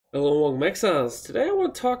Hello and welcome, Exiles. Today I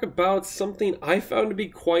want to talk about something I found to be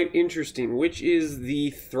quite interesting, which is the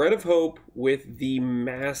Thread of Hope with the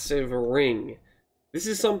massive ring. This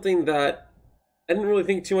is something that I didn't really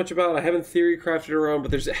think too much about. I haven't theory crafted around,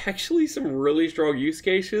 but there's actually some really strong use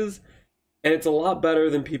cases, and it's a lot better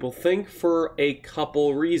than people think for a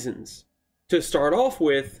couple reasons. To start off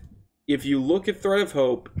with, if you look at Thread of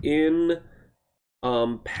Hope in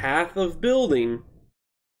Path of Building,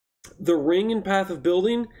 the ring in Path of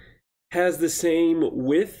Building has the same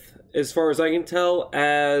width, as far as I can tell,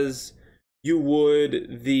 as you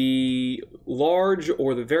would the large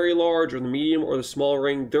or the very large or the medium or the small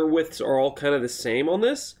ring. Their widths are all kind of the same on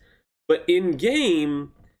this. But in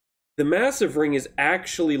game, the massive ring is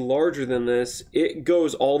actually larger than this. It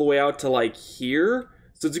goes all the way out to like here.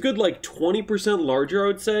 So it's a good like 20% larger, I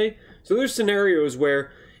would say. So there's scenarios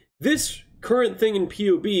where this current thing in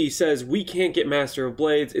POB says we can't get Master of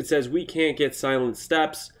Blades. It says we can't get Silent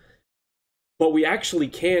Steps. But we actually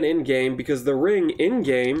can in-game because the ring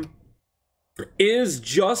in-game is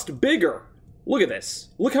just bigger. Look at this.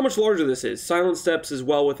 Look how much larger this is. Silent Steps is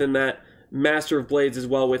well within that. Master of Blades is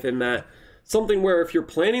well within that. Something where if you're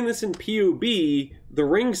planning this in POB, the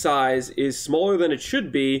ring size is smaller than it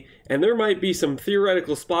should be, and there might be some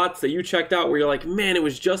theoretical spots that you checked out where you're like, man, it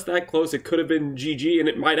was just that close, it could have been GG, and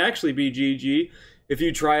it might actually be GG if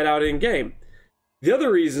you try it out in-game. The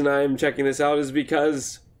other reason I'm checking this out is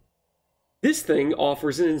because this thing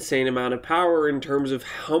offers an insane amount of power in terms of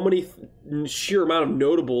how many sheer amount of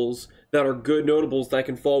notables that are good notables that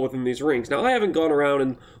can fall within these rings. Now, I haven't gone around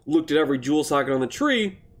and looked at every jewel socket on the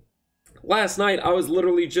tree. Last night, I was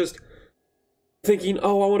literally just thinking,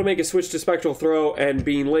 oh, I want to make a switch to Spectral Throw, and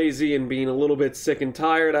being lazy and being a little bit sick and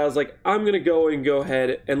tired, I was like, I'm going to go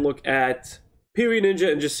ahead and look at PoE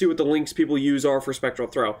Ninja and just see what the links people use are for Spectral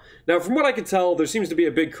Throw. Now, from what I can tell, there seems to be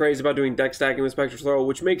a big craze about doing deck stacking with Spectral Throw,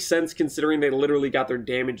 which makes sense considering they literally got their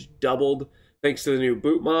damage doubled thanks to the new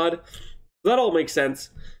boot mod. That all makes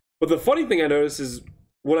sense. But the funny thing I noticed is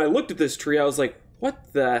when I looked at this tree, I was like,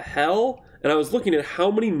 what the hell? And I was looking at how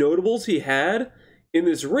many notables he had in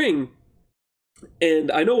this ring, and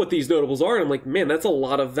I know what these notables are, and I'm like, man, that's a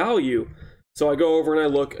lot of value. So I go over and I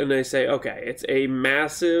look and I say, okay, it's a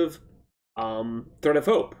massive Thread of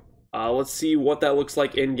Hope. Let's see what that looks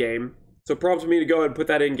like in-game. So it prompts me to go ahead and put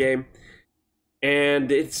that in-game.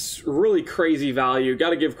 And it's really crazy value. Got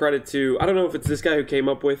to give credit to, I don't know if it's this guy who came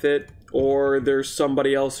up with it, or there's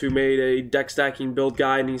somebody else who made a deck stacking build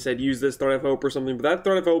guide and he said use this Thread of Hope or something. But that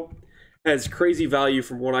Thread of Hope has crazy value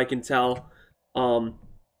from what I can tell.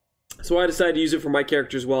 So I decided to use it for my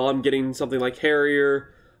character as well. I'm getting something like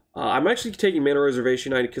Harrier. I'm actually taking Mana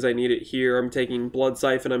Reservation because I need it here. I'm taking Blood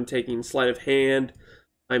Siphon. I'm taking Sleight of Hand.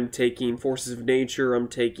 I'm taking Forces of Nature. I'm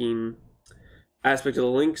taking Aspect of the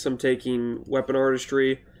Links. I'm taking Weapon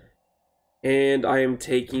Artistry. And I am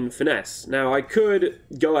taking Finesse. Now, I could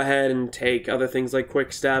go ahead and take other things like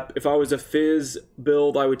Quick Step. If I was a Fizz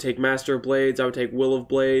build, I would take Master of Blades. I would take Will of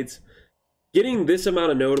Blades. Getting this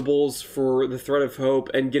amount of notables for the Thread of Hope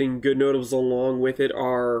and getting good notables along with it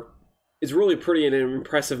is really pretty an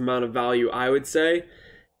impressive amount of value, I would say.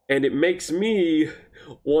 And it makes me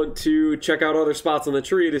want to check out other spots on the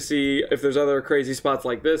tree to see if there's other crazy spots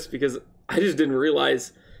like this, because I just didn't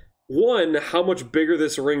realize, one, how much bigger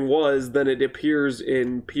this ring was than it appears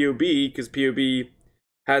in POB, because POB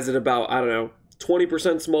has it about, I don't know,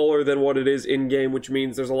 20% smaller than what it is in-game, which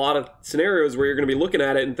means there's a lot of scenarios where you're going to be looking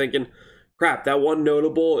at it and thinking, crap, that one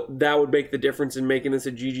notable, that would make the difference in making this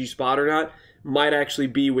a GG spot or not, might actually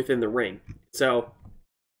be within the ring. So,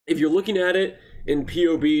 if you're looking at it in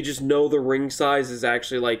POB, just know the ring size is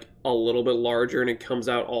actually like a little bit larger and it comes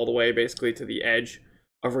out all the way basically to the edge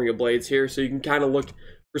of Ring of Blades here. So you can kind of look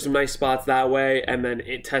for some nice spots that way and then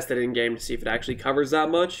test it in game to see if it actually covers that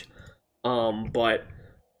much. But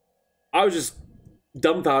I was just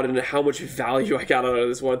dumbfounded at how much value I got out of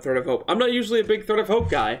this one Thread of Hope. I'm not usually a big Thread of Hope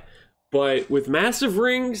guy, but with massive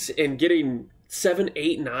rings and getting 7,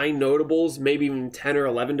 8, 9 notables, maybe even 10 or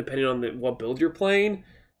 11, depending on what build you're playing,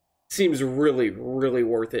 seems really, really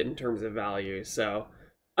worth it in terms of value. So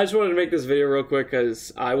I just wanted to make this video real quick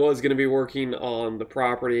because I was going to be working on the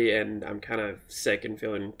property and I'm kind of sick and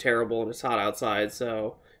feeling terrible and it's hot outside.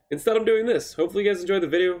 So instead I'm doing this. Hopefully you guys enjoyed the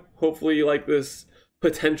video. Hopefully you like this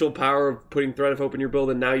potential power of putting Thread of Hope in your build,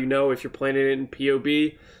 and now you know if you're playing it in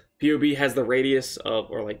POB. POB has the radius of,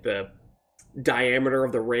 or like the diameter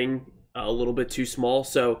of the ring a little bit too small,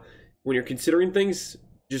 so when you're considering things,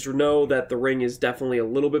 just know that the ring is definitely a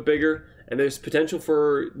little bit bigger and there's potential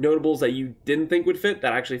for notables that you didn't think would fit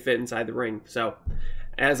that actually fit inside the ring. So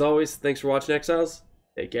as always, thanks for watching, Exiles.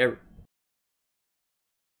 Take care.